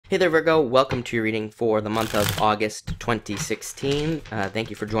Hey there, Virgo. Welcome to your reading for the month of August 2016. Thank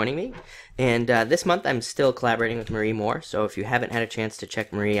you for joining me. And this month I'm still collaborating with Marie Moore, so if you haven't had a chance to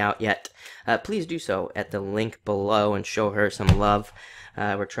check Marie out yet, please do so at the link below and show her some love.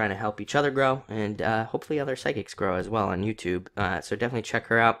 We're trying to help each other grow and hopefully other psychics grow as well on YouTube, so definitely check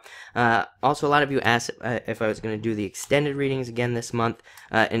her out. Also, a lot of you asked if I was going to do the extended readings again this month,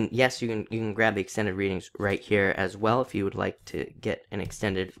 and yes, you can grab the extended readings right here as well if you would like to get an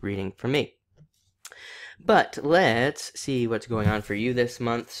extended reading from me. But let's see what's going on for you this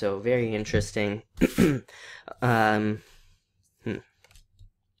month. So very interesting.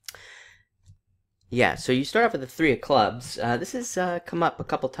 Yeah, so you start off with the Three of Clubs. This has come up a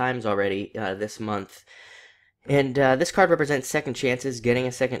couple times already this month. And this card represents second chances, getting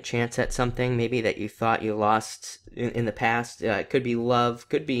a second chance at something maybe that you thought you lost in the past. It could be love,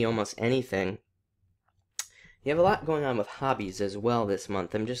 could be almost anything. You have a lot going on with hobbies as well this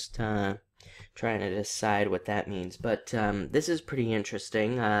month. I'm just trying to decide what that means. But this is pretty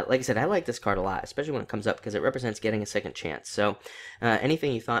interesting. Like I said, I like this card a lot, especially when it comes up because it represents getting a second chance. So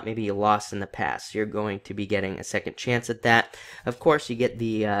anything you thought maybe you lost in the past, you're going to be getting a second chance at that. Of course, you get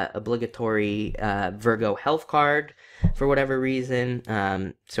the obligatory Virgo health card for whatever reason.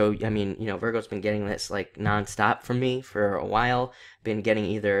 So, I mean, you know, Virgo's been getting this like nonstop from me for a while. Been getting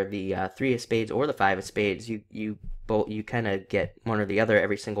either the Three of Spades or the Five of Spades. You kind of get one or the other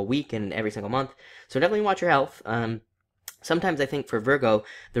every single week and every single month. So definitely watch your health. Sometimes I think for Virgo,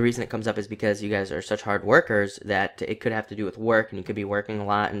 the reason it comes up is because you guys are such hard workers that it could have to do with work, and you could be working a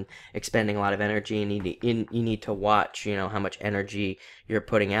lot and expending a lot of energy, and you need to watch, you know, how much energy you're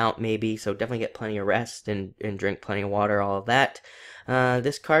putting out maybe. So definitely get plenty of rest and drink plenty of water, all of that.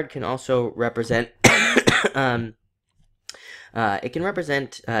 This card can also represent it can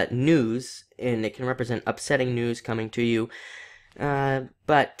represent news, and it can represent upsetting news coming to you.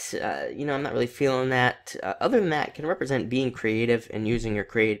 But you know, I'm not really feeling that. Other than that, it can represent being creative and using your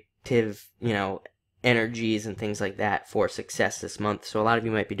creative, you know, energies and things like that for success this month. So a lot of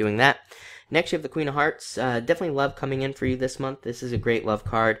you might be doing that. Next, you have the Queen of Hearts. Definitely love coming in for you this month. This is a great love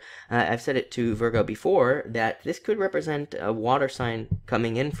card. I've said it to Virgo before that this could represent a water sign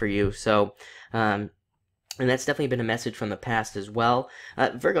coming in for you. So, and that's definitely been a message from the past as well.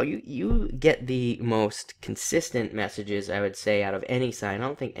 Virgo, you get the most consistent messages, I would say, out of any sign. I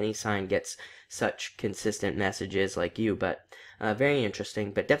don't think any sign gets such consistent messages like you, but very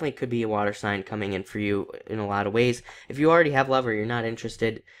interesting. But definitely could be a water sign coming in for you in a lot of ways. If you already have love or you're not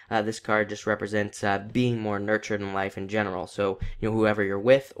interested, this card just represents being more nurtured in life in general. So, you know, whoever you're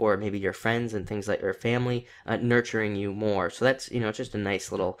with, or maybe your friends and things like your family, nurturing you more. So that's, you know, it's just a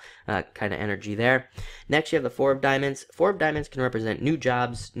nice little kind of energy there. Next, you have the Four of Diamonds. Four of Diamonds can represent new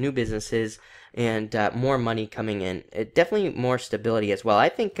jobs, new businesses, and more money coming in. Definitely more stability as well. I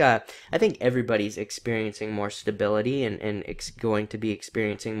think everybody's experiencing more stability and going to be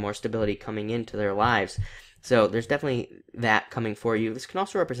experiencing more stability coming into their lives. So there's definitely that coming for you. This can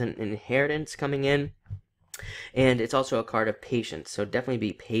also represent an inheritance coming in. And it's also a card of patience, so definitely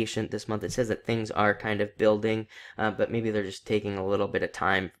be patient this month. It says that things are kind of building, but maybe they're just taking a little bit of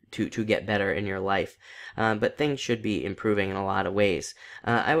time to get better in your life. But things should be improving in a lot of ways.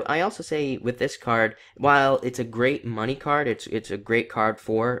 I also say with this card, while it's a great money card, it's a great card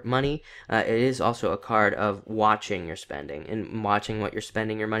for money, it is also a card of watching your spending and watching what you're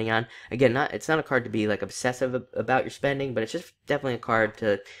spending your money on. Again, it's not a card to be like obsessive about your spending, but it's just definitely a card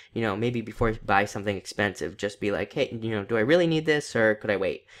to, you know, maybe before you buy something expensive, just be like, hey, you know, do I really need this or could I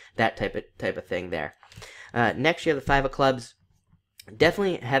wait? That type of thing there. Next, you have the Five of Clubs.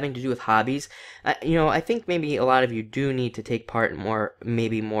 Definitely having to do with hobbies. You know, I think maybe a lot of you do need to take part in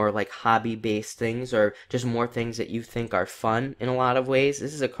maybe more like hobby-based things, or just more things that you think are fun in a lot of ways.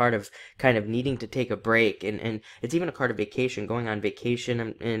 This is a card of kind of needing to take a break, and it's even a card of vacation, going on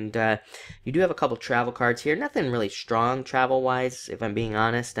vacation, and you do have a couple travel cards here. Nothing really strong travel-wise, if I'm being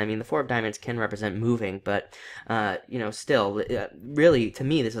honest. I mean, the Four of Diamonds can represent moving, but, you know, still, really, to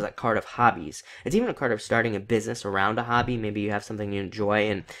me, this is a card of hobbies. It's even a card of starting a business around a hobby. Maybe you have something you enjoy,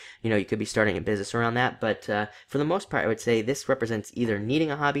 and you know, you could be starting a business around that. But for the most part, I would say this represents either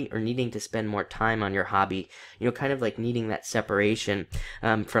needing a hobby or needing to spend more time on your hobby, you know, kind of like needing that separation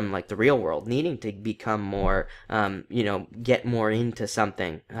from like the real world, needing to become more, you know, get more into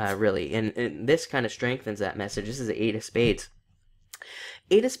something, really, and this kind of strengthens that message. This is the Eight of Spades.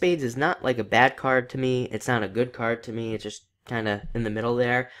 Eight of Spades is not like a bad card to me. It's not a good card to me. It's just kind of in the middle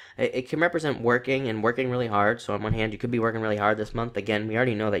there. It can represent working and working really hard. So on one hand, you could be working really hard this month. Again, we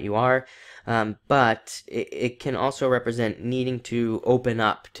already know that you are. But it can also represent needing to open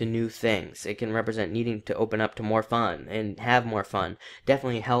up to new things. It can represent needing to open up to more fun and have more fun.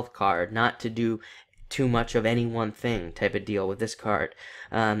 Definitely a health card, not to do too much of any one thing type of deal with this card.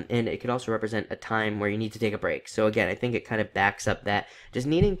 And it could also represent a time where you need to take a break. So again, I think it kind of backs up that just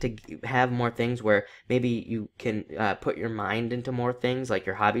needing to have more things where maybe you can put your mind into more things, like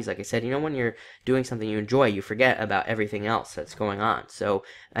your hobbies. Like I said, when you're doing something you enjoy, you forget about everything else that's going on. So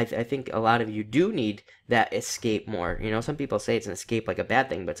I think a lot of you do need that escape more. Some people say it's an escape like a bad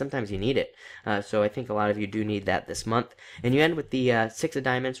thing, but sometimes you need it. So I think a lot of you do need that this month. And you end with the Six of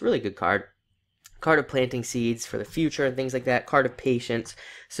Diamonds, really good card. Card of planting seeds for the future and things like that. Card of patience.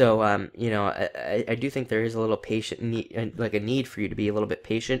 So, I do think there is a little patient need, like a need for you to be a little bit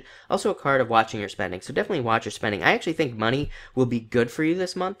patient. Also, a card of watching your spending. So definitely watch your spending. I actually think money will be good for you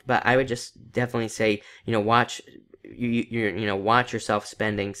this month, but I would just definitely say, watch. Watch yourself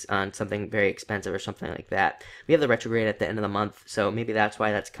spending on something very expensive or something like that. We have the retrograde at the end of the month, so maybe that's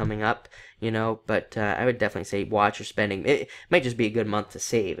why that's coming up, but I would definitely say watch your spending. It might just be a good month to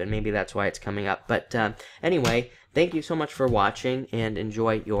save, and maybe that's why it's coming up. But anyway, thank you so much for watching, and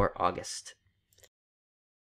enjoy your August.